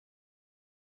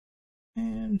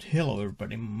And hello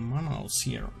everybody, Manos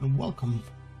here, and welcome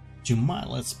to my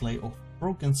Let's Play of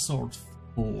Broken Sword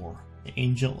 4, The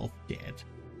Angel of Death.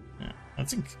 I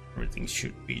think everything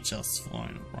should be just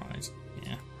fine, right?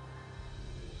 Yeah.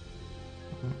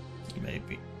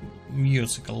 Maybe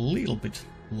music a little bit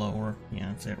lower.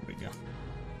 Yeah, there we go.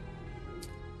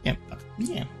 Yeah, but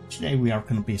yeah, today we are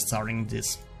gonna be starting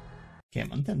this game,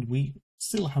 and then we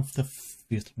still have the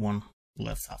fifth one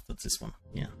left after this one.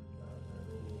 Yeah.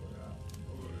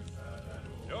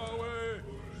 Yahweh,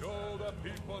 show the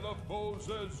people of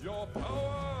Moses your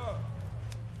power!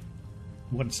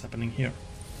 What is happening here?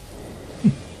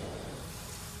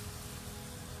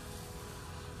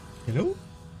 Hello?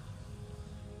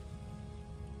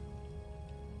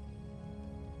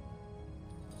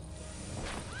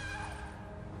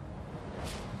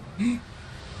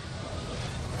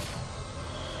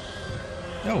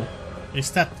 Oh,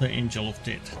 is that the Angel of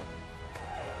Death?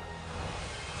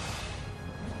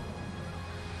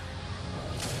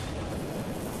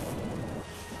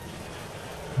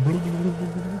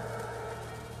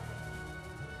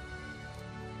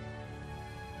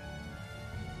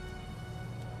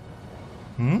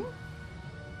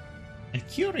 And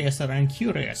curiouser and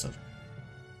curiouser.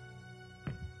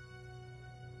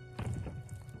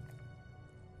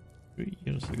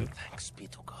 Years ago. Thanks be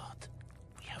to God.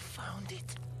 We have found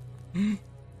it.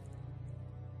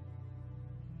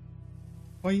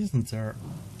 Why isn't there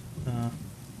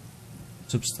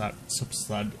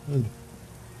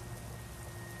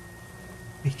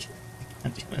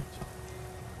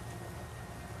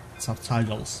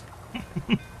subtitles?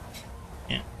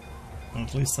 Yeah,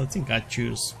 at least I think I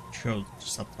showed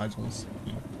subtitles.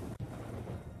 Yeah.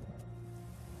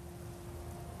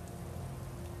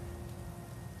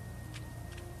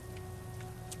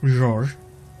 George.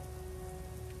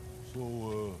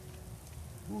 So,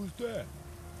 who's that?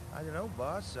 I don't know,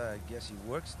 boss. I guess he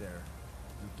works there.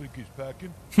 You think he's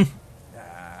packing?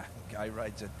 Nah, guy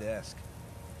rides a desk.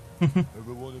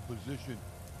 Everyone in position.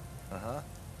 Uh-huh.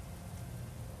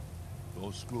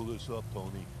 Don't screw this up,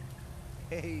 Tony.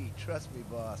 Hey, trust me,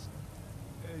 boss.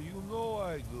 Hey, you know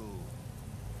I do.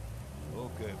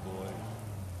 Okay, boys.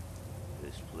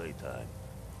 It's playtime.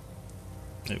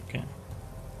 Okay.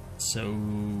 So,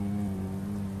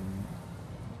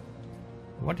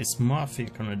 what is Mafia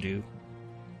gonna do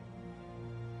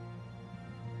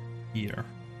here?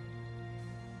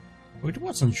 Oh, it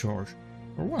wasn't George.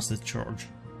 Or was it George?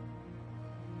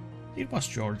 It was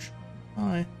George.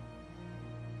 Hi.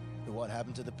 What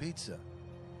happened to the pizza?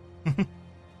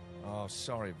 Oh,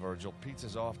 sorry, Virgil.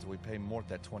 Pizza's off till we pay Mort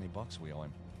that $20 we owe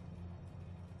him.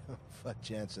 What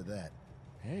chance of that?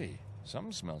 Hey,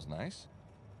 something smells nice.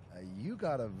 You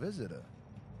got a visitor.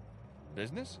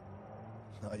 Business?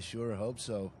 I sure hope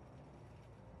so.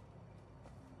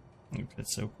 Okay,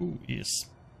 so who is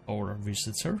our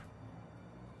visitor?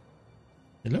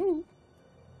 Hello?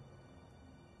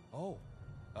 Oh,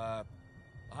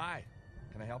 hi.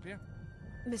 Can I help you?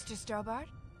 Mr. Stobart?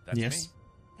 That's Yes.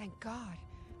 Thank God.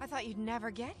 I thought you'd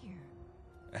never get here.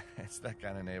 me. It's that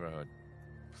kind of neighborhood.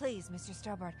 Please, Mr.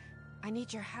 Stobart, I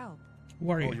need your help.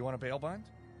 Who are Oh, you? you want a bail bond?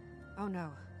 Oh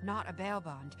no, not a bail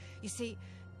bond. You see,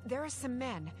 there are some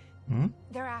men. Hmm?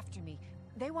 They're after me.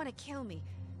 They want to kill me.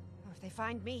 Oh, if they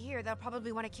find me here, they'll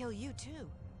probably want to kill you too.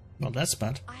 Well, that's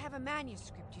bad. I have a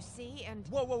manuscript, you see, and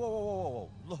Whoa, whoa, whoa, whoa, whoa, whoa.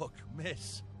 Look,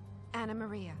 miss. Anna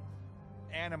Maria.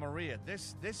 Anna Maria,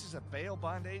 this is a bail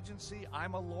bond agency.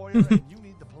 I'm a lawyer and you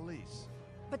need the police.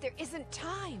 But there isn't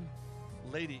time.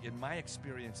 Lady, in my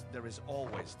experience, there is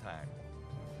always time.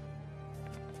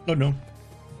 Oh no.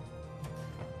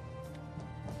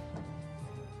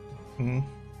 Hmm.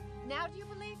 Now do you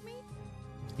believe me?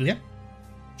 Yeah.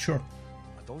 Sure.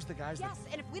 Are those the guys Yes,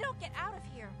 and if we don't get out of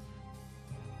here...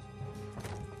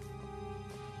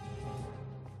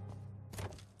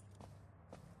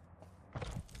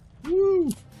 Woo!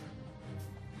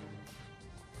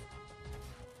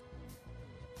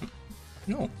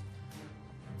 No.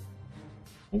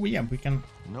 Oh yeah, we can.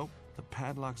 Nope, the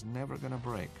padlock's never gonna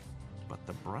break. But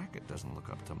the bracket doesn't look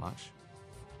up to much.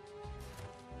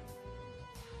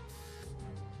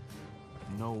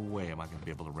 No way am I gonna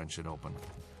be able to wrench it open.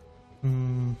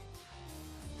 Hmm.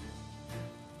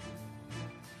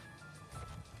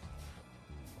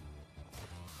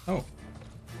 Oh,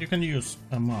 you can use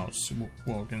a mouse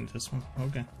walk in this one.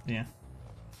 Okay, yeah.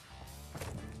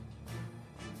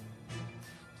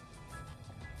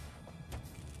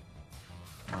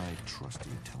 My trusty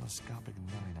telescopic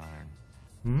 9-iron.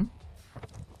 Hmm?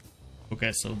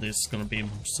 Okay, so this is gonna be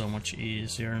so much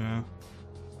easier now.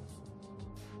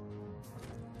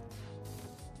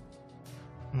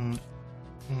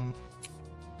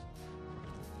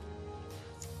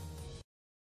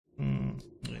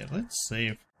 let's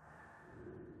save.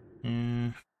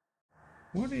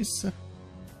 What is...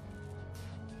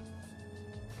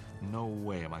 No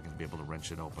way am I going to be able to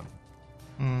wrench it open.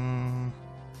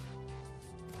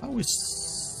 How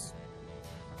is...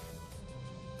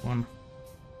 One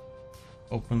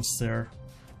opens their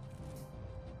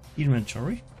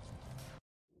inventory.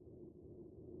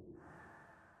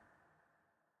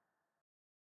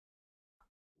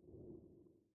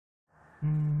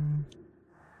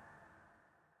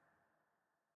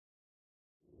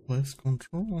 Place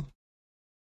control.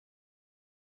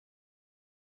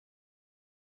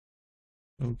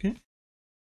 Okay.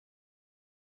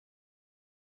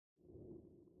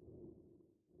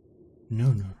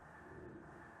 No.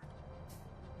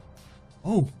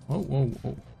 Oh.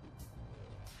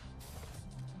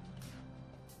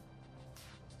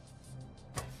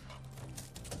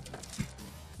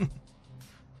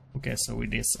 Okay, so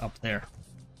it is up there.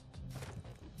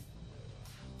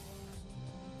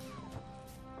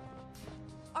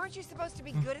 Aren't you supposed to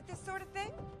be good at this sort of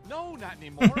thing? No, not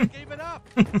anymore. I gave it up.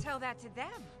 Tell that to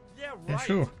them. Yeah, right. Yeah,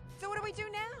 sure. So what do we do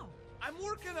now? I'm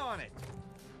working on it.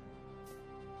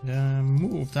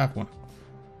 Move that one.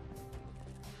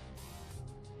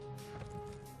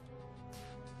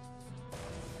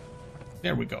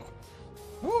 There we go.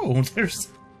 Oh, there's...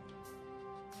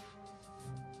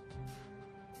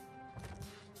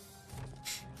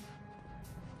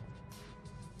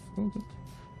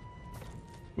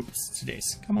 Oops,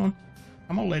 today's. Come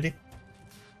on, lady.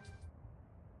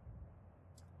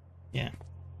 Yeah.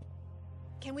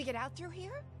 Can we get out through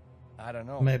here? I don't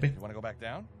know. Maybe. You want to go back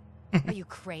down? Are you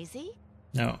crazy?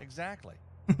 No. Exactly.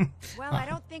 Well, I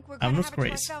don't think we're I'm going to not have it to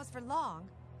crazy. ourselves for long.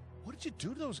 What did you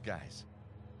do to those guys?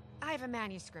 I have a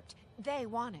manuscript. They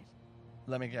want it.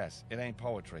 Let me guess. It ain't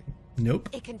poetry. Nope.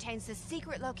 It contains the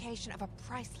secret location of a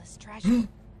priceless treasure.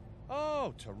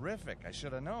 Oh, terrific. I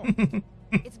should have known.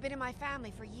 It's been in my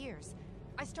family for years.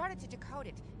 I started to decode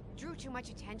it, drew too much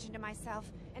attention to myself,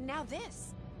 and now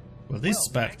this. Well, this is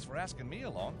bad. Thanks for asking me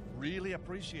along. Really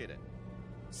appreciate it.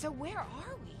 So where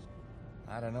are we?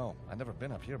 I don't know. I've never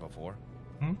been up here before.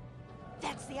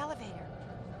 That's the elevator.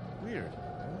 Weird.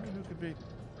 I wonder who could be...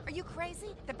 Are you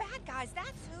crazy? The bad guys,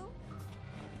 that's who.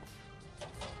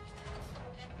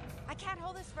 I can't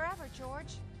hold this forever,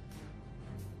 George.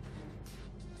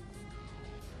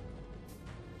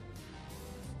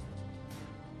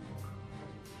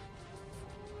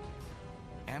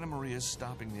 Anna Maria's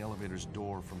stopping the elevator's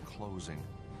door from closing.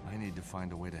 I need to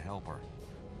find a way to help her.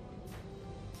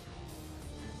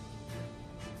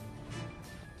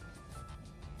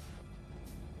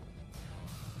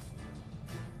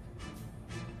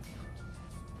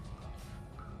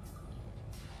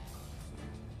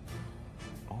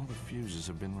 All the fuses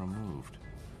have been removed.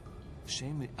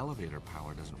 Shame the elevator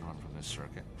power doesn't run from this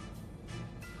circuit.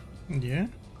 Yeah.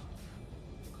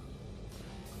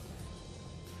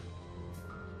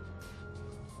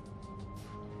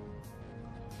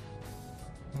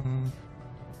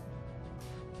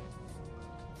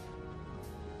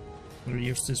 We'll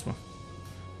use this one.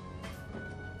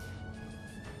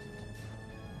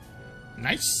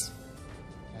 Nice.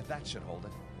 Now that should hold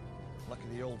it. Lucky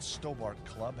the old Stobart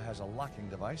Club has a locking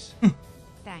device.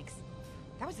 Thanks.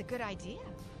 That was a good idea.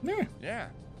 Yeah. Yeah.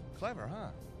 Clever, huh?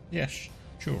 Yes.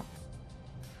 Sure.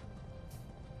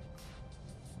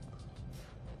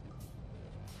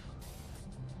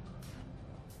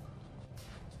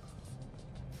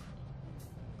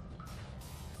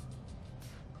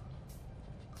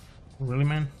 Really,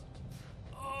 man?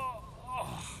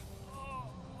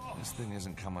 This thing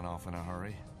isn't coming off in a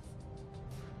hurry.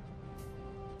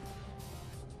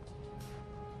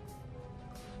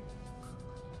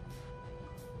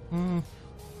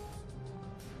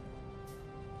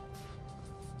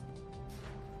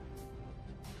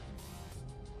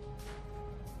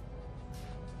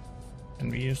 Can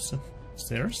we use the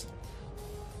stairs?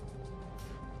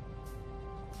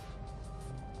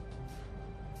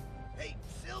 Hey,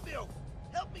 Silvio!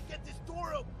 Help me get this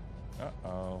door open!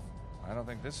 Uh-oh. I don't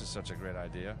think this is such a great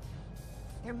idea.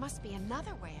 There must be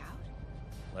another way out.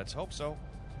 Let's hope so.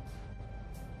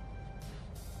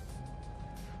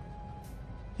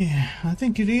 Yeah, I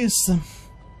think it is.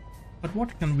 But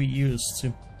what can we use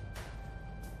to...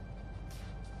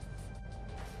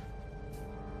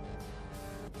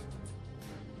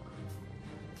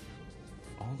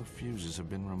 All the fuses have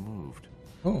been removed.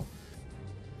 Oh.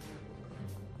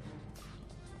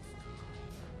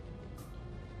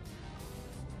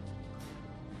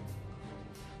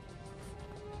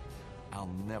 I'll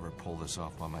never pull this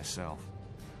off by myself.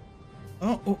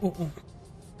 Oh.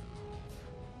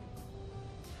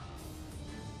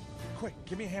 Quick,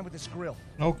 give me a hand with this grill.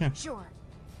 Okay. Sure.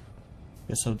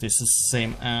 Okay, so this is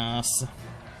same as...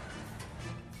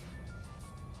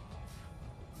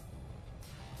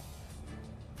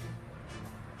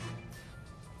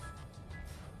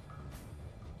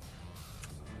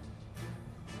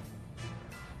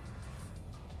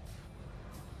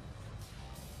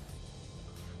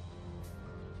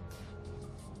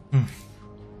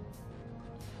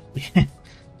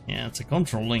 Yeah, it's a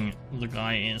controlling the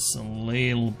guy is a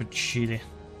little bit shitty.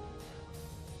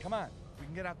 Come on, we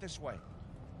can get out this way.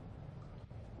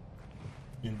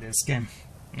 In this game.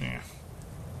 Yeah.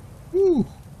 Woo!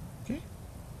 Okay.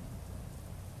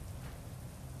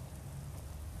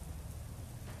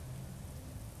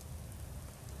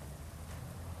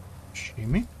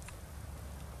 Shimmy.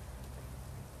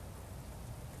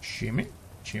 Shimmy,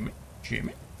 shimmy,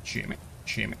 shimmy, shimmy,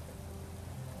 shimmy.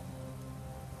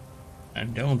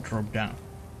 And don't drop down.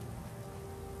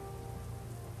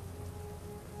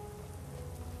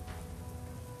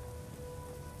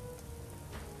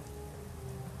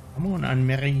 Come on,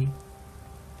 Anne-Marie.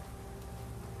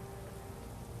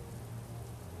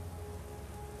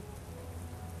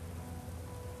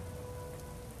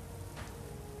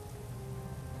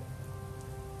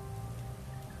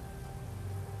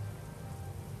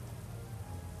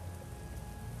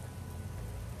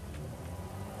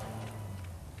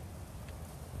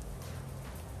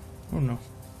 Oh no.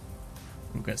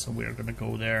 Okay, so we're gonna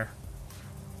go there.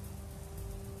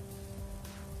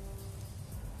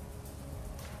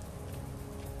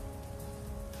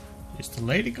 Is the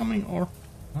lady coming or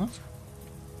not?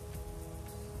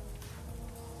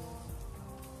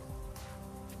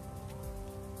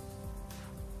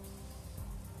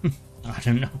 I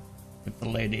don't know, but the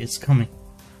lady is coming.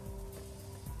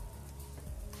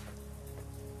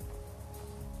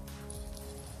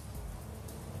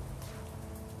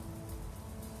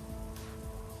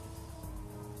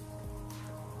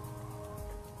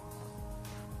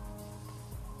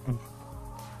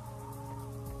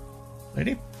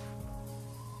 Lady?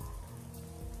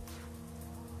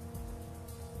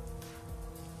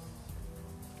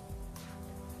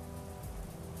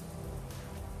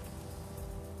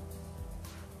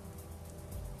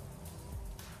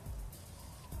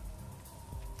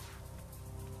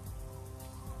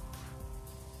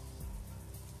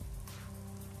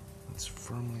 It's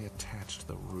firmly attached to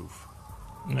the roof.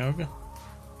 Okay.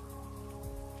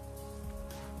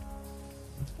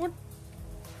 What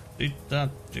did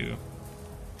that do?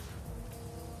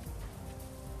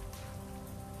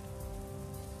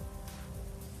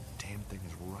 Damn thing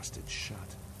is rusted shut.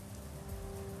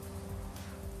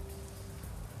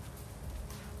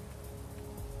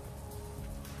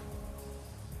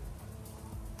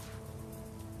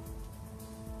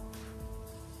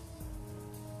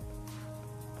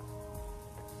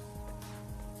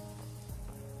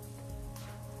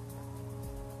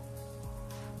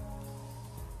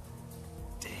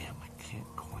 Damn, I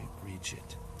can't quite reach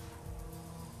it.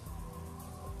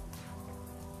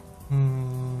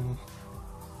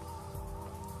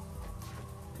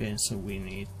 Okay, so we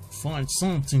need to find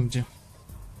something to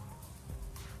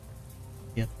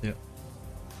get there.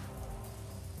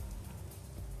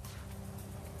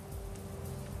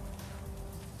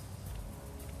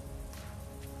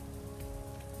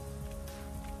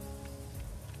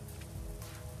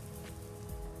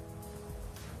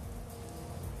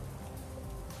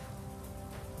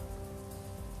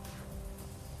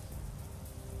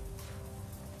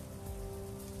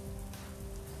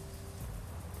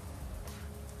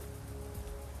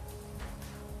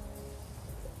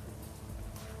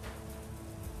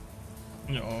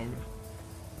 No.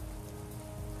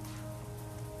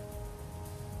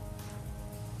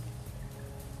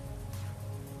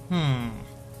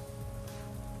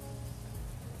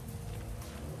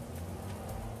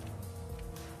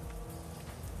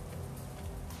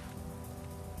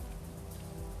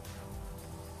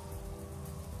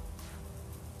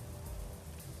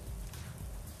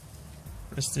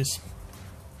 What is this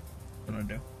gonna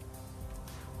do?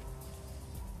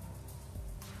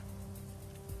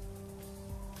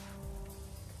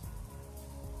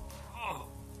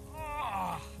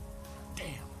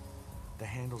 Damn. The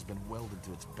handle's been welded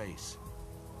to its base.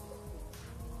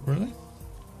 Really?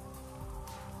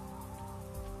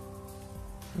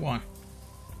 Why?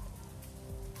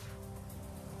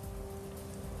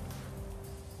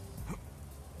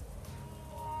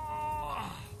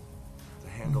 The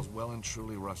handle's well and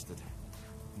truly rusted.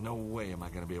 No way am I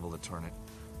gonna be able to turn it.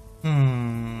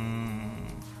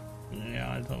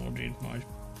 Yeah, I thought it might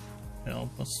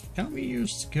help us. Can we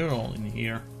use girl in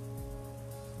here?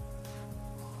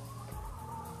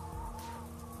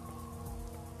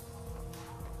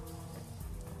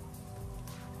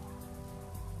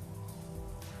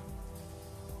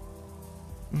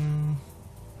 Mm,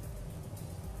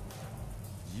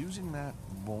 Using that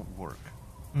won't work.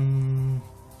 mm,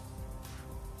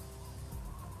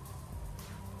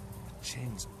 The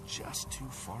chain's just too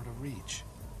far to reach.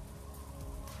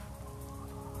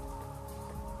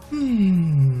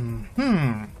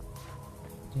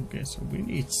 Okay, so we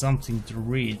need something to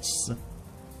reach.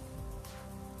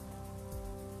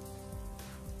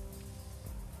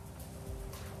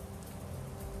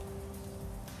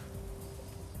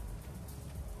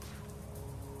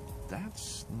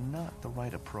 That's not the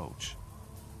right approach.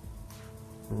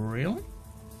 Really?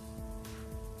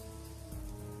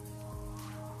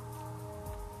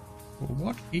 Well,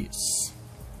 what is?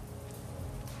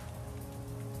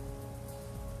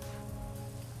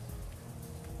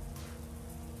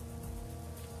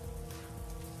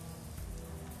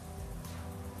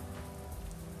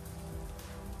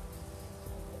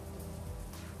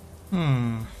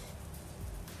 Hmm.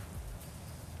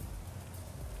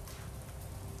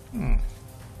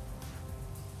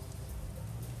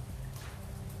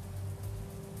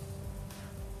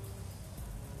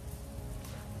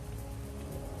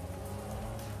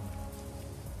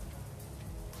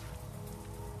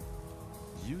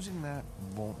 Using that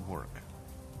won't work.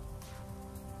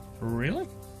 Really?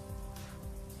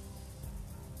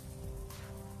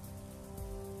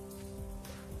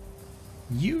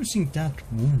 Using that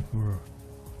won't work.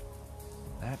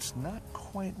 That's not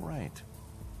quite right.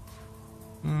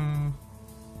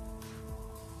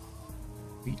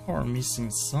 We are missing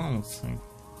something.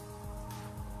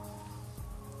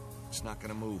 It's not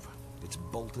gonna move. It's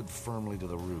bolted firmly to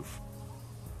the roof.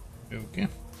 Okay.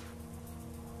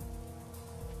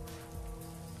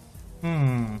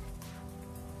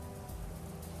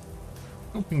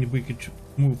 Hoping that we could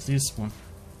move this one.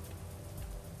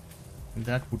 And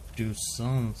that would do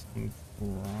something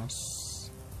for us.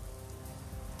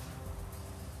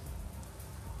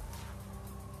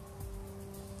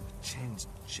 The chain's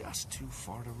just too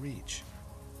far to reach.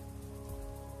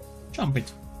 Jump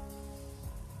it.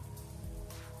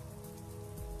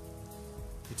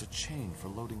 It's a chain for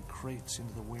loading crates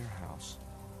into the warehouse.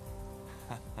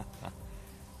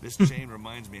 This chain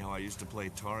reminds me how I used to play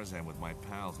Tarzan with my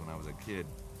pals when I was a kid.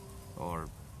 Or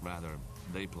rather,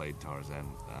 they played Tarzan,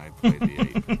 I played the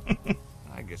ape.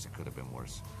 I guess it could have been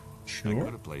worse. I Sure.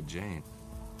 could have played Jane.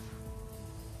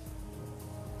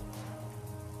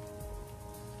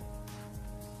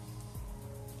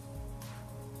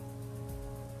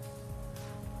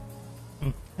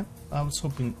 Yep, I was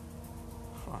hoping.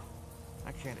 Huh.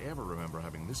 I can't ever remember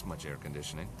having this much air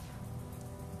conditioning.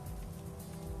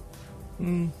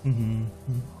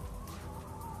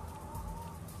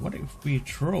 What if we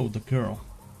throw the girl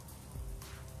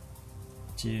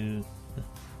to the...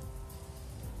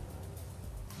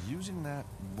 Using that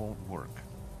won't work.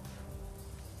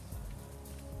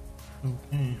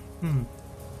 Okay.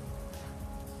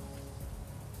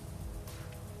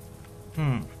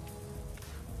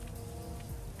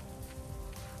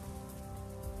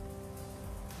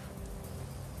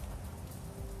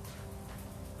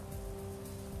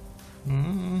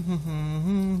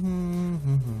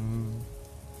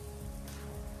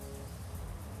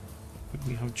 But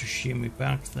we have to shimmy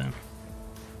back then.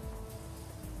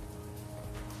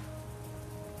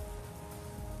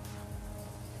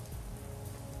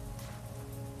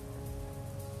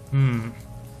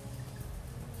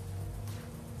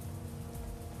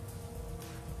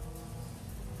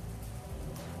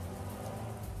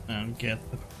 And get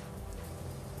the...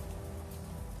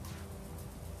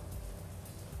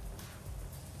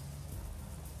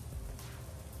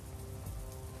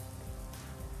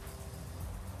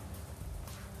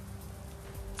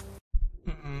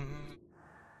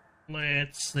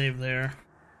 Let's save there.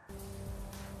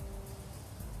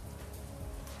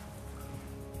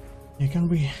 You can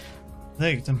we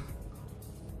take them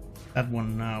that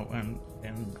one now and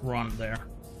run there.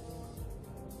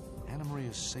 Anna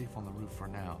Maria's safe on the roof for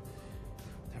now.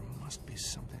 There must be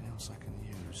something else I can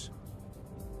use.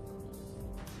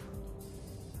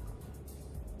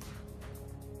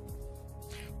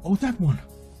 Oh, that one.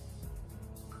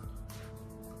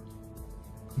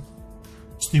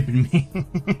 Stupid me.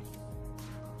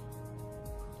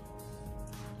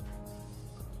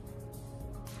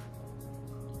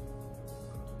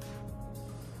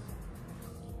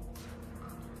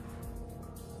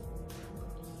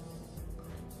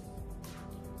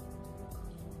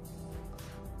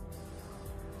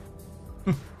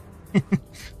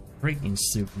 Freaking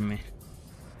stupid me.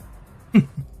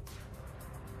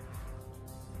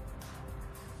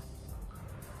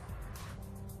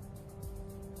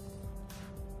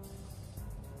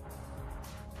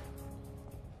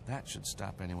 That should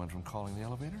stop anyone from calling the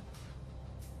elevator.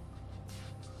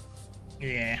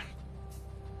 Yeah.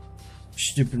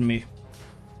 Stupid me.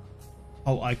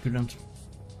 How I couldn't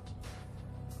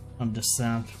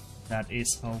understand that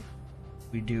is how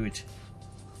we do it.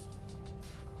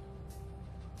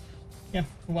 Yeah,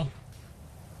 well.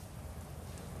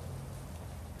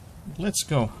 Let's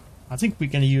go. I think we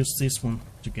can use this one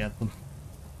to get them.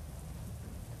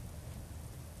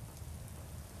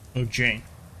 Oh, Jane.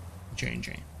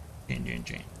 Jane.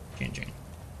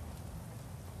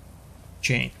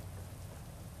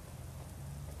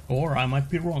 Or I might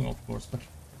be wrong, of course, but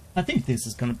I think this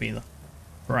is gonna be the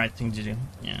right thing to do.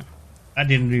 Yeah. I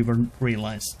didn't even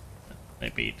realize that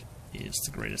maybe it is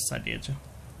the greatest idea to.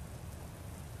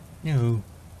 No.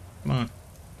 Come on.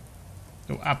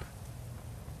 Go up.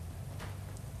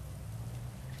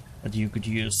 But you could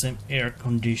use some air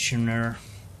conditioner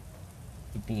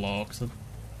to block them.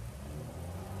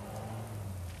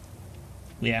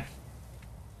 Yeah.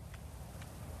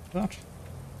 But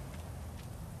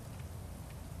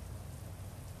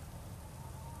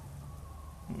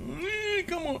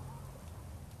come on.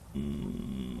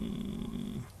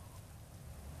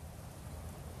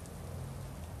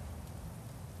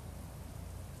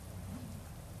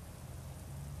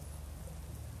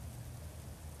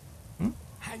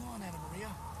 Hang on, Anna Maria.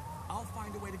 I'll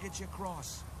find a way to get you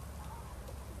across.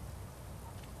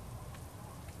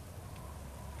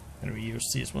 Can we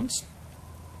use these ones?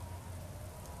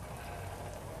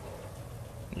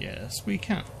 Yes, we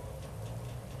can.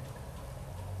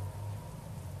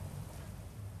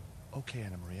 Okay,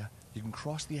 Anna Maria. You can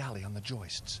cross the alley on the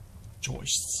joists.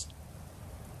 Joists.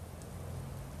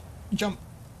 Jump.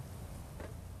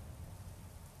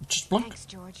 Just block. Thanks,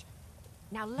 George.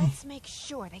 Now let's make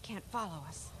sure they can't follow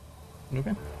us.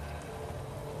 Okay.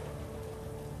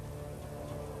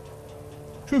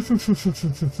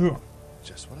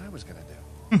 Just what I was gonna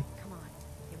do. Come on.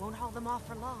 It won't hold them off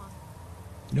for long.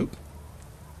 Nope.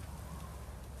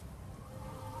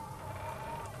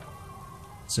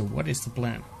 So what is the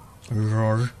plan?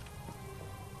 Roar.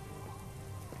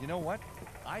 You know what?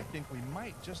 I think we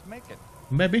might just make it.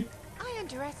 Maybe. I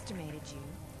underestimated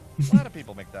you. A lot of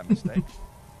people make that mistake.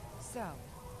 So,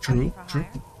 True, are you for true.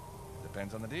 hire?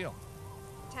 Depends on the deal.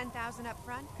 10,000 up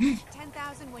front,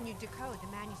 10,000 when you decode the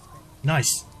manuscript.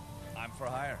 Nice. I'm for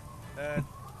hire.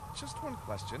 Just one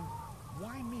question.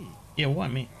 Why me? Yeah, why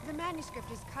me? The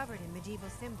manuscript is covered in medieval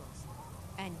symbols.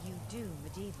 And you do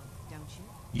medieval, don't you?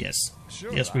 Yes.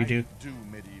 Sure, Yes, we I do. do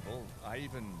medieval. I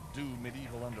even do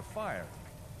medieval under fire.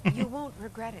 You won't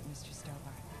regret it, Mr. Stobart.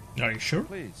 Are you sure?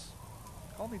 Please,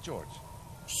 call me George.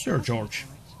 Sure, Okay, George.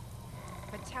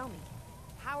 But tell me,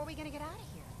 how are we going to get out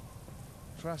of here?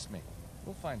 Trust me,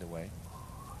 we'll find a way.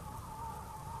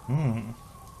 Hmm.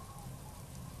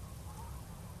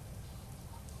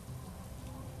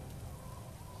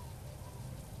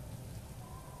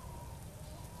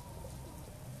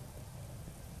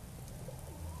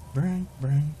 Bang,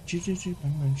 bang, choo-choo-choo,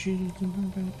 bang, bang, choo-choo-choo, bang,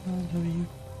 bang, bang, love you.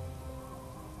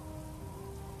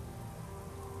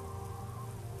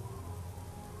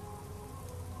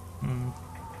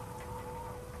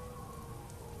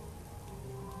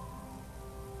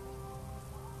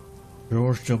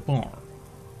 George the Barn.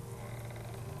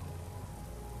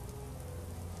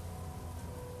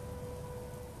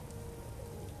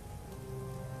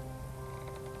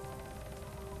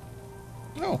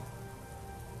 Oh.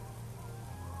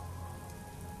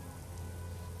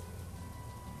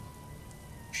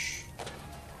 Shh.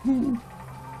 Ooh.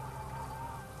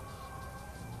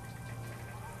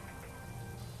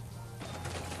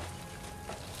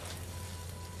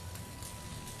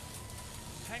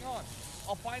 Hang on.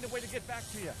 I'll find a way to get back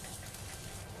to you.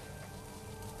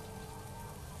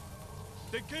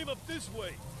 They came up this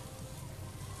way.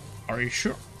 Are you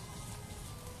sure?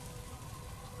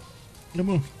 Come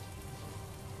on.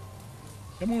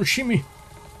 Come on, shimmy.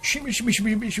 Shimmy, shimmy,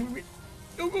 shimmy, shimmy, shimmy.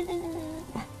 Go, go, go, go,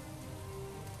 go.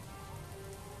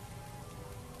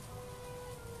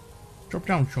 Drop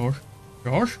down, George.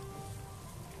 George?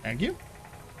 Thank you.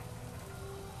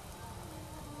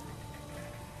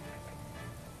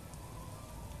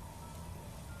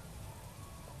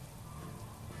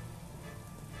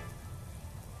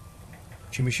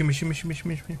 Shimmy, shimmy, shimmy, shimmy,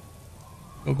 shimmy, shimmy.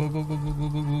 Go, go, go, go, go, go, go,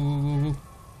 go, go, go.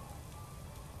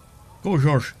 Go,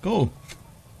 George, go.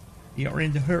 We are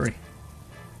in the hurry.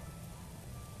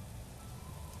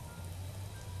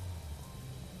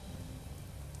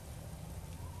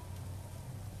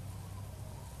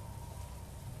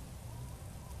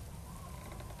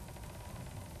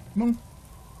 Come on.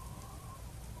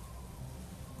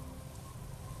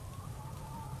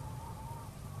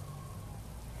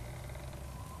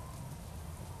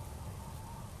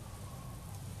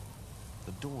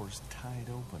 The door's tied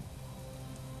open.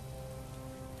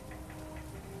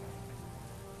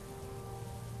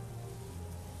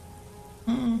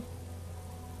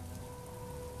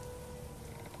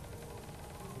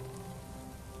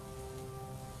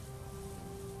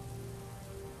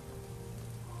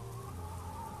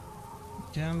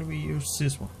 can we use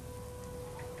this one?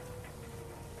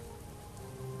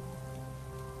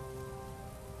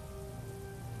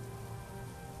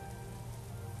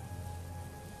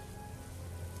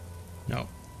 No.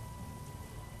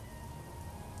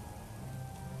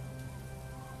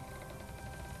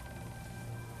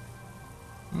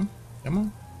 Come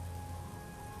on.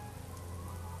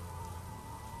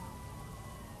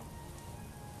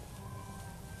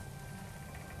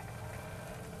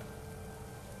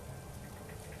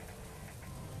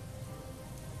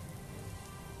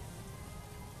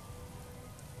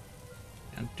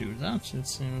 Can't do that, it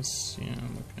seems. Yeah,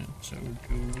 okay. So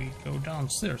do we go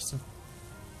downstairs then?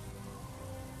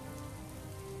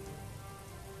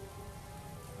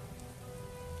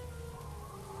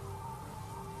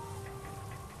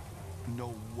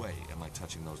 No way am I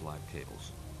touching those live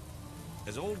cables.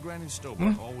 As old Granny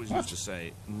Stobart always used to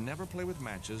say, never play with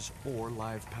matches or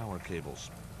live power cables.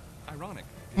 Ironic,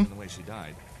 given the way she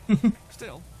died.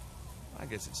 Still, I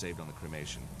guess it saved on the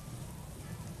cremation.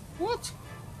 What?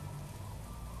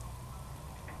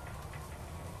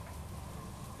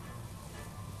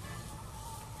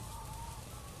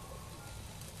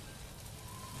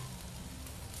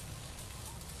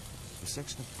 The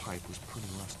section of pipe was pretty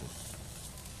rusted.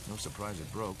 No surprise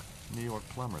it broke. New York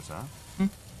plumbers, huh?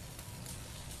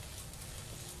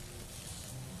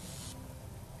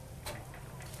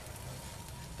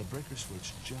 The breaker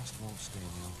switch just won't stay in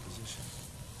the off position.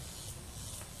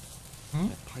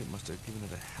 That pipe must have given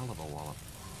it a hell of a wallop.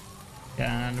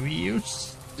 Can we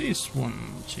use this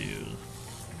one too?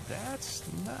 That's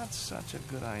not such a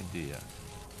good idea.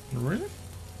 Really?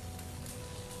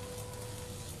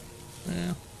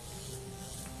 Yeah.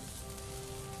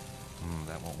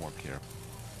 That won't work here.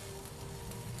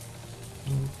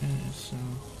 Okay, so...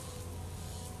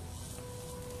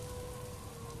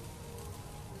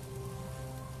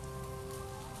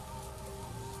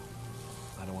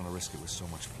 I don't want to risk it with so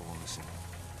much floor missing.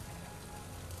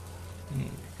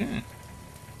 Okay.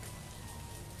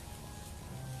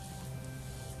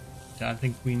 I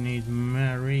think we need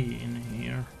Mary in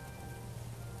here.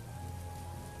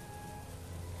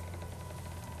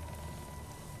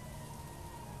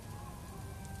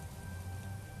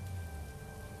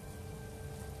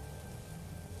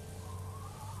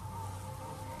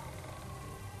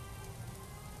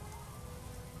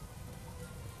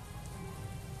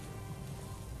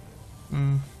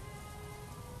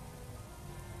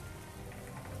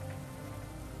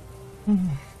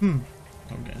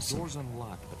 Okay, so... Door's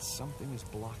unlocked, but something is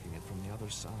blocking it from the other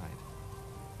side.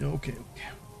 Okay, okay.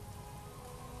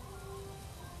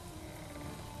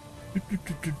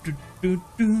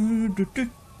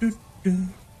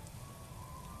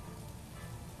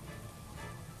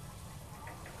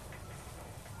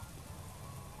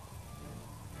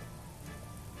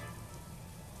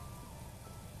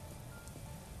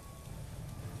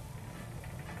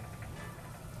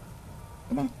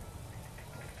 Come on.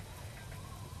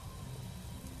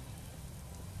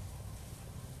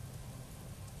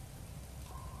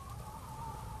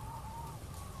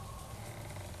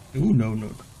 Ooh, no, no.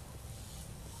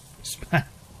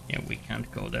 Yeah, we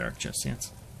can't go there just yet.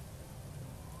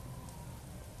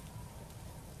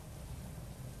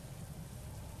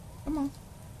 Come on.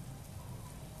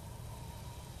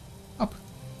 Up.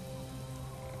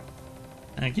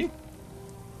 Thank you.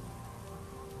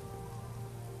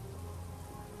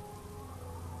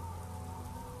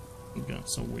 Okay,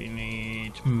 so we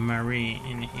need Marie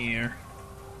in here.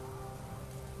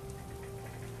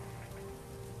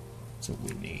 So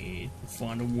we need to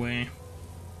find a way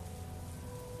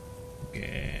to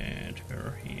get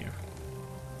her here.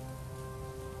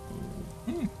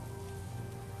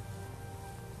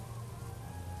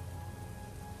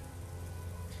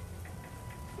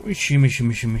 Shimmy,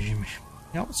 shimmy, shimmy, shimmy.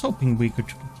 Yeah, I was hoping we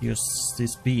could use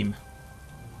this beam.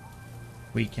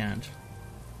 We can't.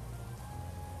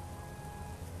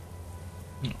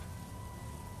 No.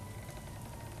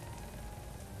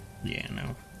 Yeah,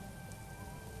 no.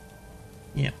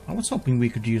 Yeah, I was hoping we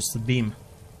could use the beam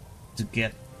to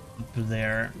get up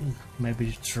there,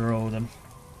 maybe throw them.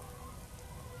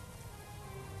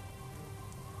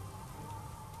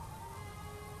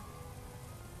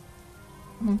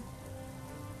 Come on.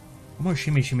 Come on,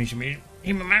 shimmy, shimmy, shimmy.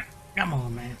 Come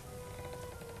on, man.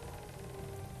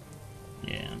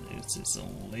 Yeah, this is a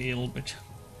little bit...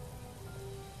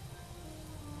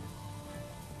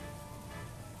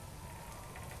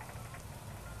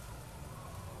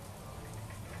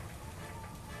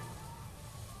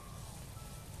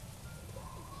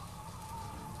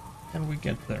 Can we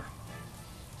get there?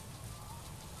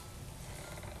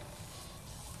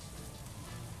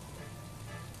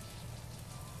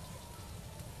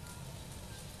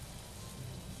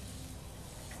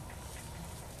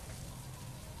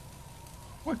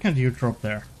 Why can't you drop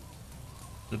there?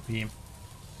 The beam.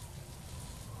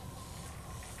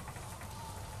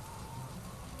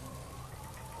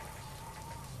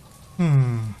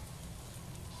 Well,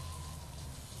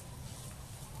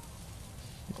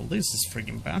 this is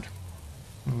freaking bad.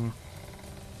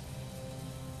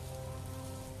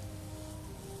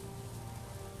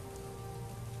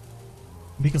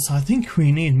 Because I think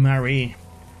we need Mary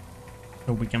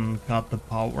so we can cut the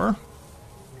power.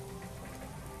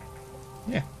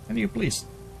 Yeah, can you please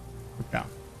put down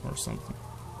or something?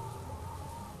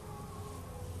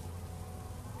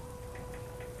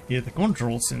 Yeah, the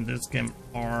controls in this game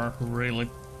are really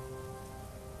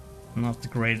not the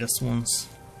greatest ones.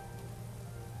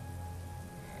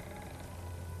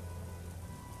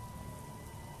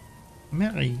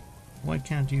 Mary, why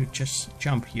can't you just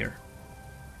jump here?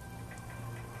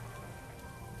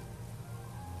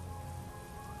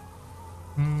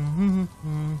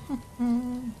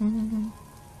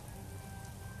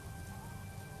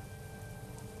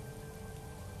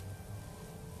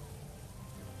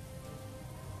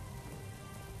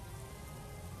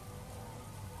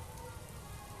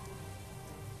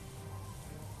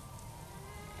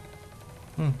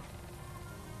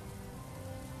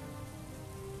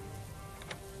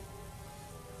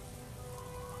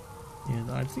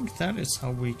 Yeah, I think that is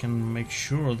how we can make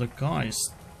sure the guys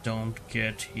don't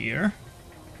get here.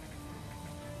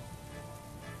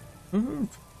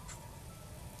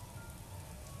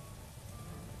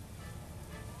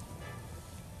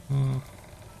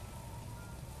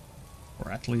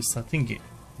 Or at least I think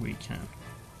we can.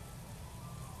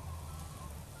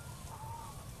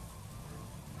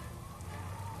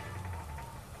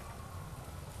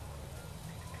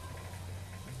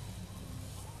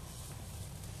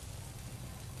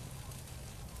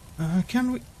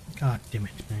 Can we? God damn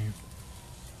it, man.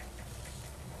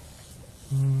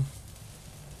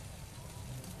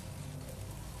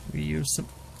 We use some.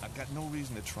 I've got no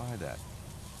reason to try that.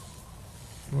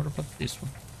 What about this one?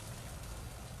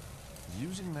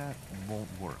 Using that won't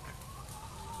work.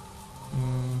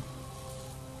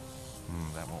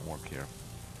 That won't work here.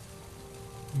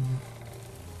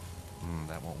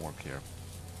 That won't work here.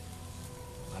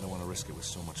 I don't want to risk it with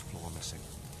so much floor missing.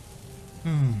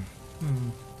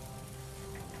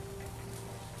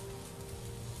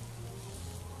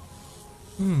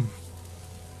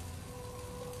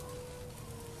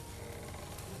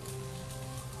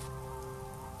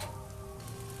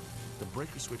 The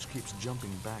breaker switch keeps jumping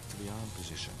back to the on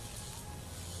position.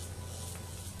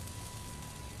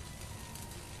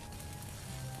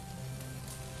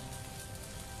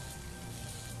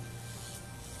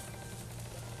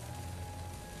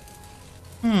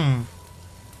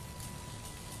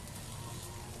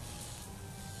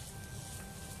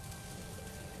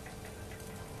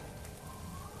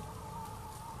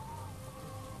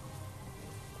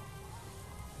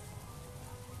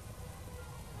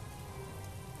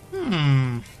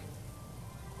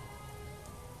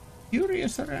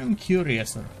 Curiouser and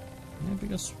curiouser. Yeah,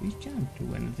 because we can't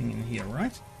do anything in here,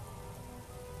 right?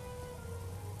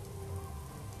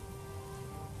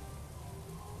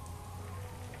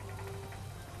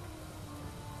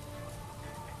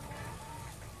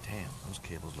 Damn, those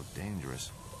cables look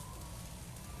dangerous.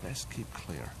 Best keep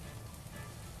clear.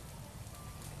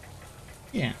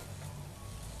 Yeah.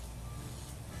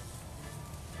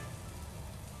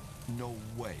 No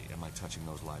way am I touching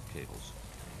those live cables.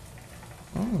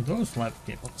 Oh, those live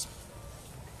cables.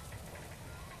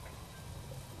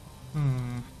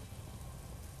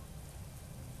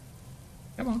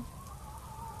 Come on.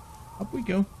 Up we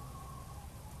go.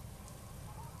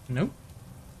 Nope.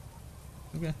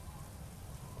 Okay.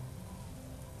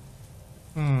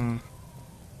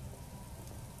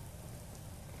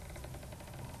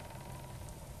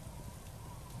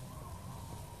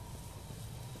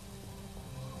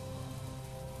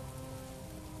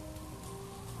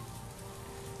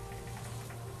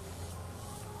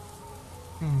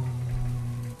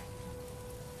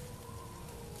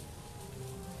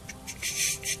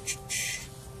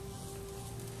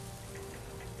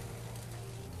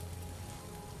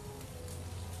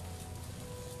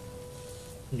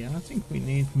 Yeah, I think we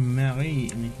need Mary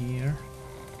in here.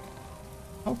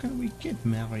 How can we get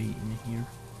Mary in here?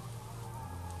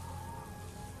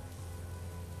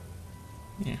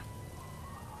 Yeah.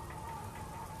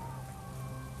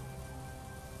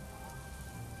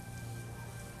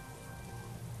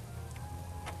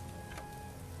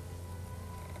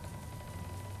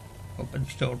 Open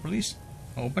the door, please.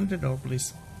 Open the door,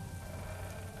 please.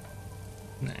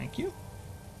 Thank you.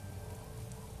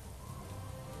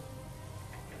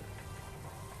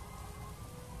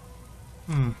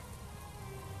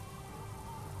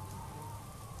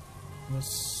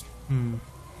 Was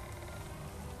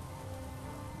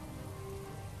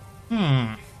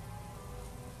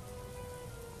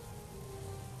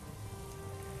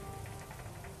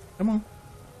Come on.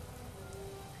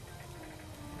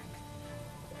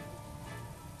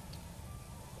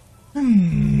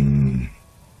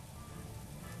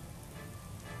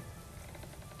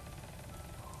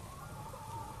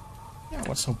 Yeah, I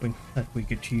was hoping that we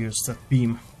could use that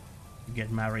beam to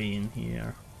get Mary in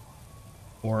here.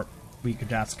 Or we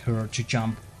could ask her to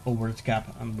jump over the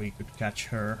gap and we could catch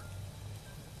her.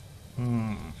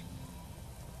 Come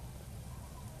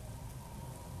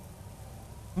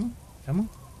on. Come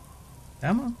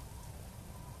on.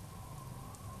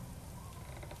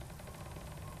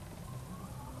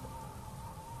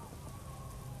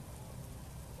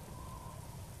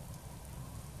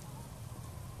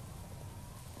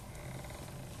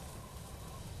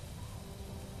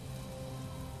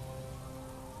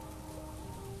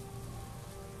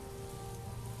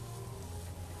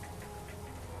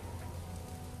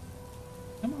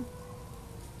 Come on.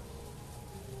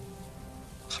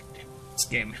 God damn, this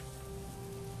game.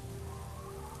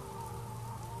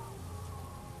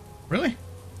 Really?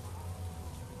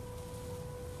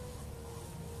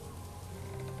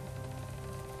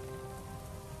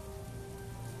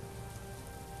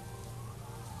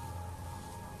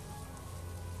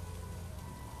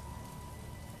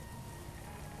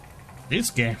 This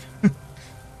game.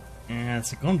 Yeah,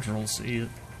 the controls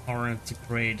aren't the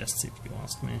greatest if you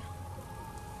ask me.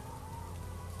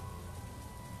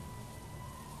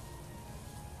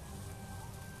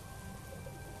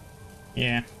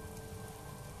 Yeah.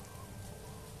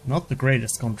 Not the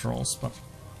greatest controls, but...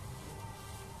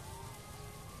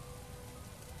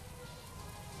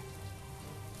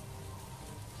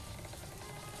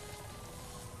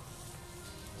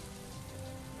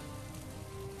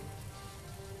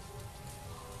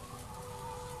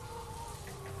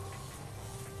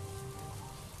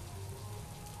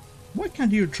 Why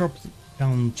can't you drop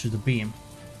down to the beam?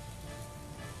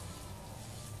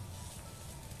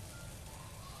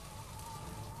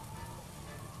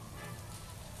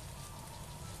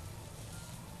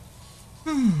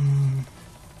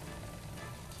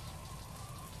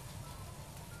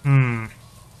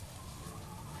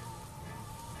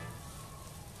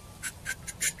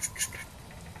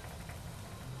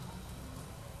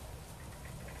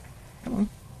 Come on.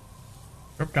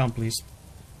 Drop down, please.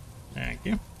 Thank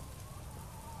you.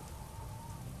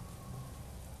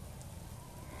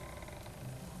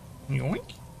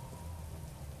 Yoink.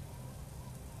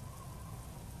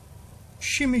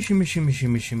 Shimmy, shimmy, shimmy,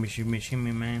 shimmy, shimmy, shimmy,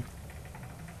 shimmy, man.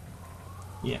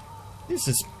 Yeah, this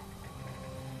is...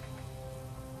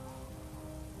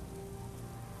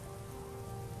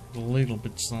 a little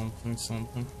bit something.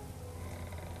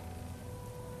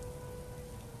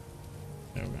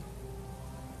 There we go.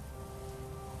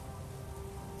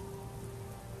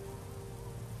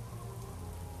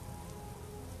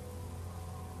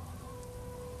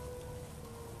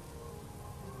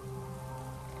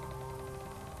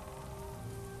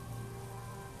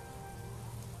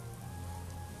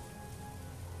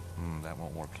 That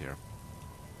won't work here.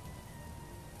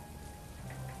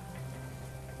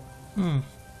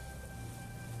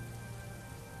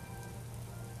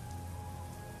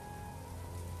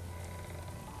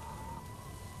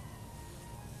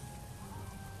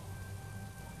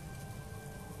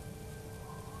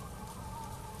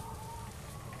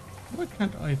 Why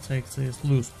can't I take these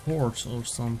loose boards or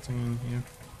something in here?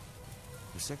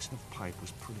 The section of pipe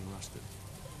was pretty rusted.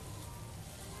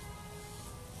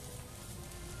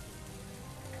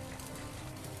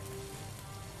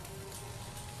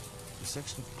 The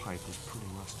section of pipe was pretty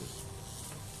rusted.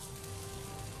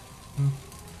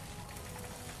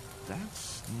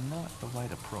 That's not the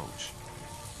right approach.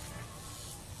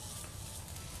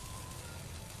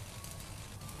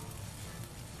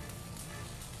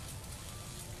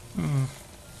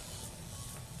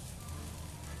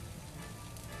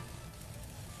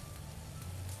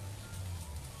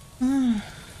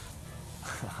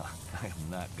 I am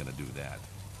not gonna do that.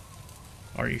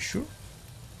 Are you sure?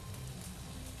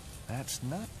 That's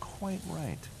not quite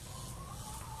right.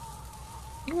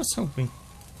 I was hoping.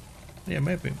 Yeah,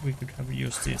 maybe we could have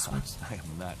used these ones. I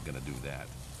am not gonna do that.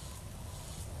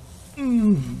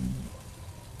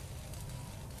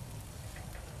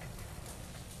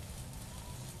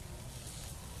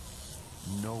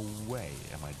 No way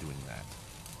am I doing that.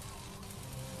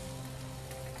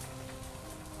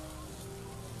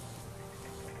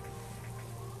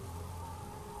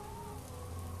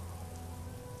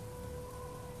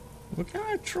 Where can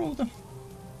I throw the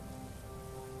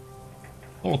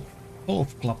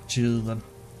golf club to them?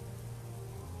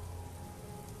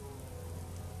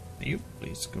 You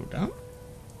please go down.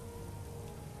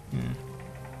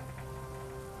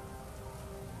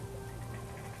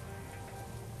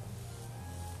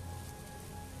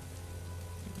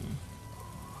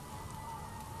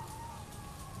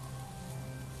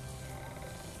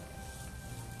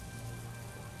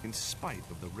 In spite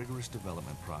of the rigorous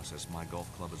development process my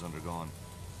golf club has undergone,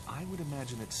 I would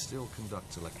imagine it still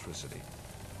conducts electricity.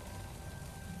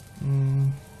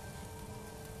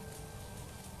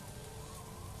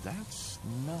 That's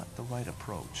not the right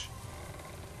approach.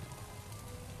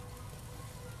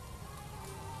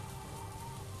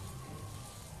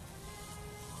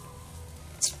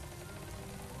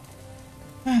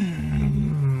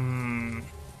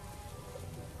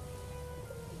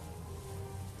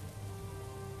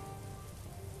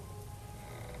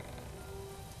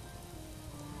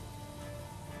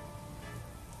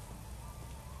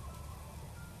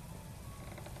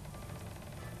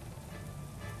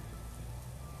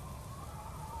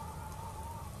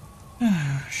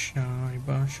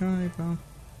 Scheibe, Scheibe.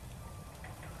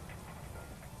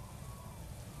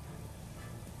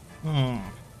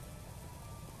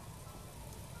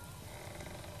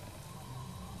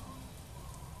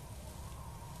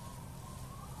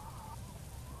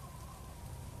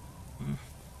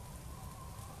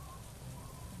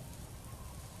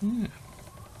 Yeah.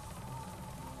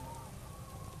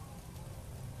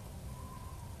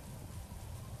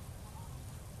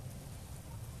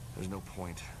 There's no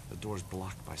point. The door's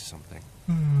blocked by something.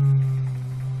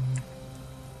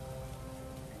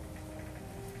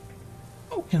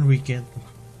 How can we get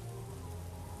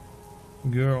the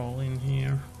girl in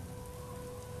here?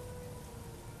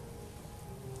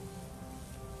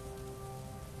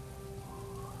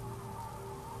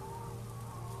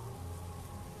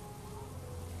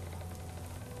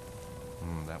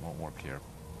 That won't work here.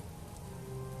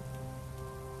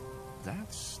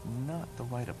 That's not the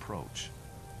right approach.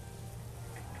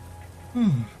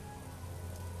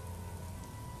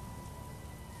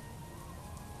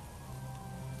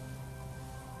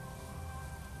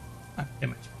 Ah,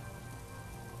 damn it.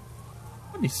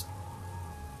 What is...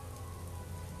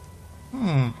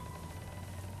 I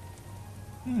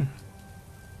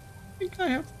think I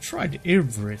have tried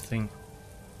everything.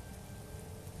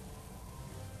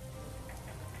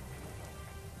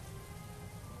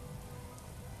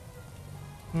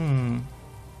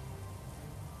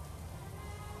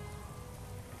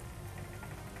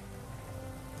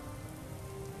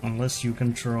 Unless you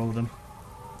can throw them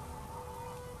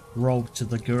rope to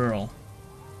the girl.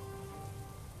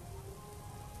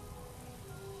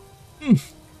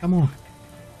 Come on.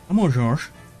 Come on, George.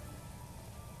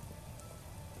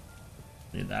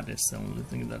 Yeah, that is the only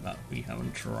thing that we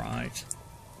haven't tried.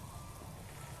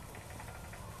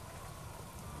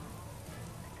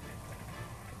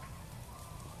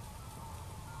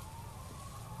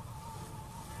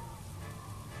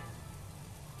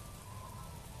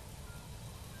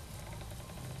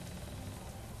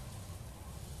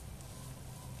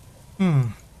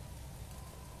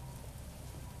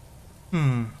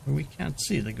 We can't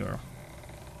see the girl.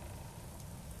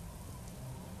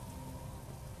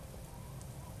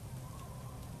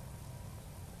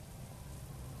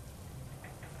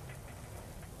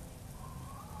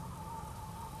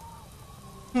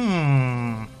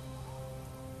 Can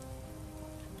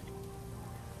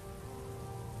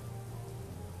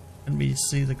we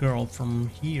see the girl from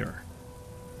here?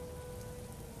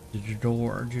 To the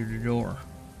door, to the door.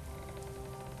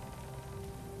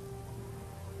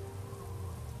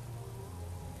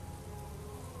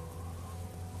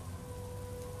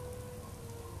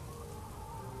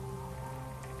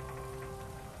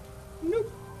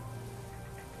 Nope.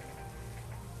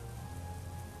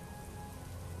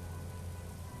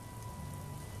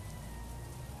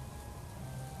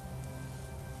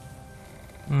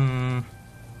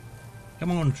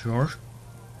 Come on, George.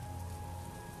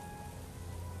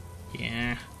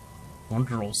 Yeah,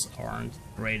 controls aren't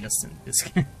greatest in this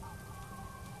game.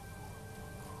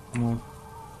 Come on.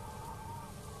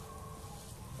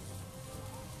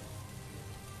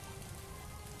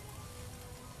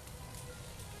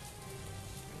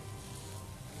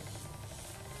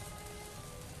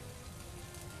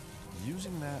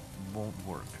 Using that won't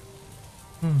work.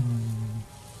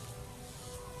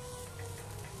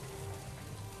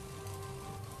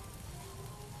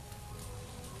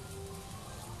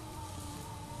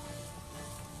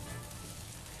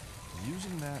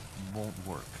 Using that won't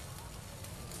work.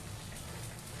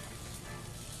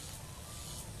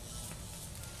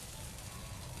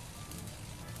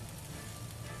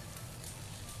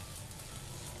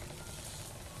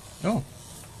 Oh.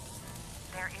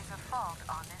 There is a fault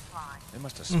on this line. They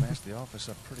must have smashed the office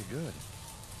up pretty good.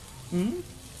 Hmm?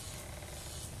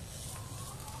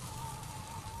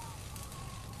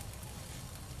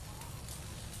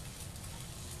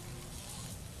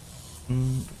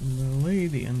 The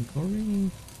lady and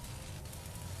Corinne.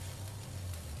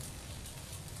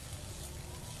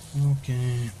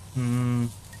 Okay.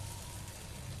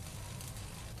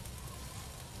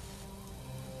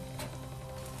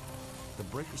 The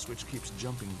breaker switch keeps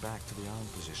jumping back to the on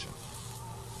position.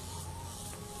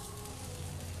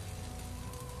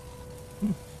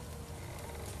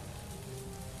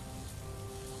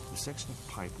 The section of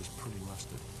pipe was pretty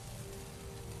rusted.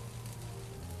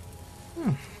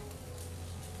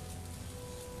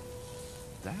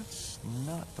 That's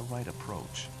not the right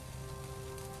approach.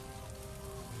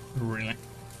 Really?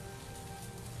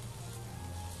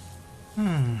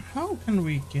 How can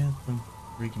we get the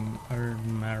freaking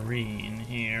marine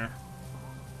here?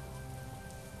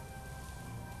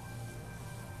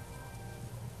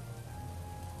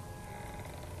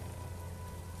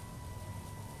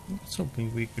 I was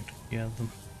hoping we could get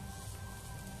them.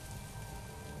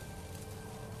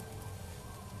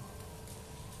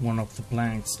 One of the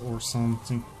planks or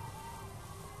something.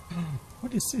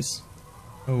 What is this?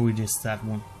 Oh, it is that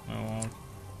one. Oh.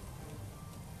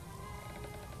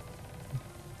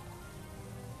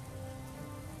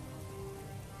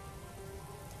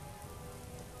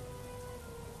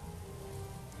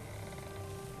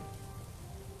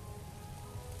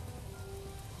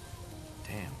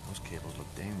 Damn, those cables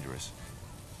look dangerous.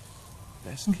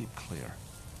 Best keep clear.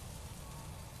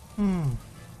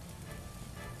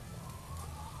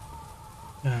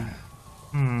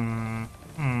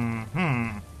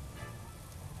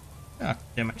 Ah,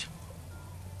 damn it.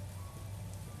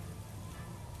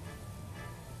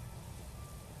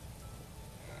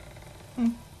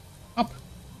 Up.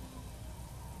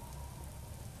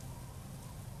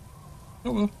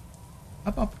 Oh well.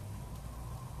 Up.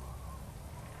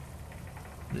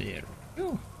 There we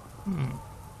go.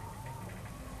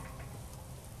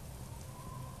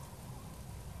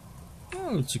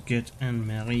 Oh, to get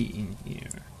Anne-Marie in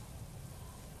here.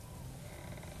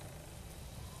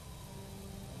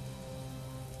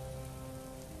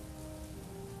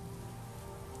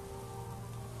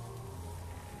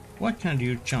 Why can't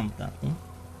you jump that one?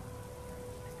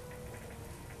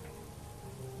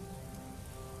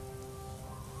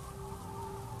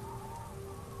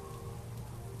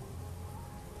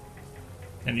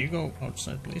 Can you go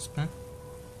outside, please, man?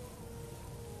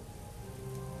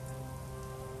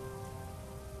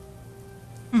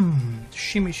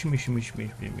 Shimmy.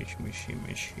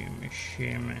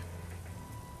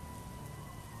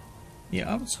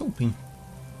 Yeah, I was hoping.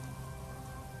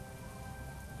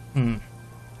 Go.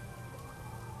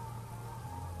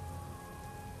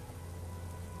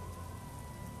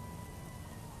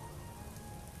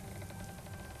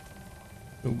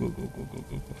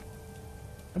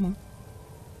 Come on.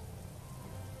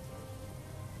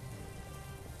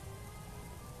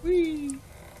 Whee!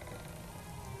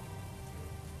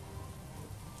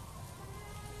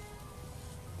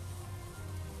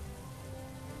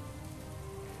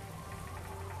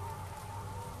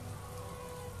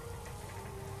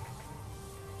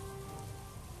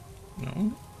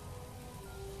 No.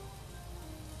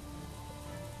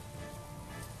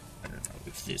 I don't know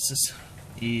if this is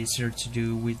easier to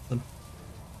do with them.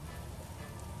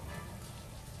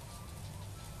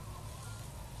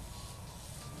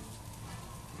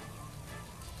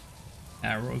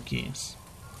 Arrow keys.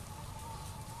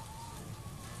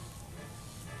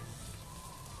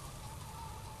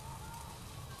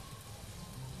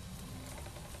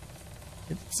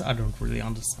 I don't really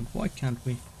understand. Why can't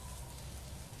we?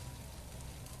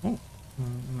 Oh,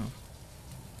 no.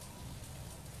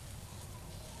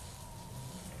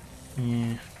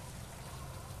 Yeah.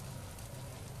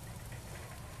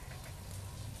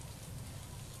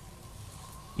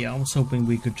 Yeah, I was hoping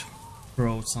we could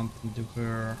throw something to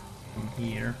her from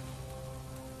here.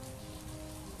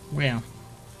 Well,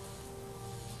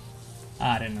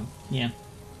 I don't know. Yeah,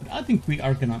 but I think we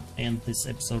are gonna end this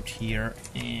episode here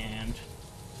and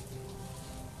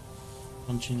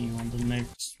continue on the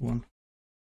next one.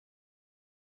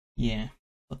 Yeah,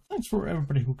 but thanks for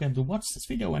everybody who came to watch this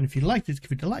video, and if you liked it,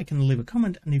 give it a like and leave a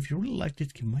comment, and if you really liked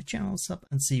it, give my channel a sub,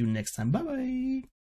 and see you next time. Bye bye.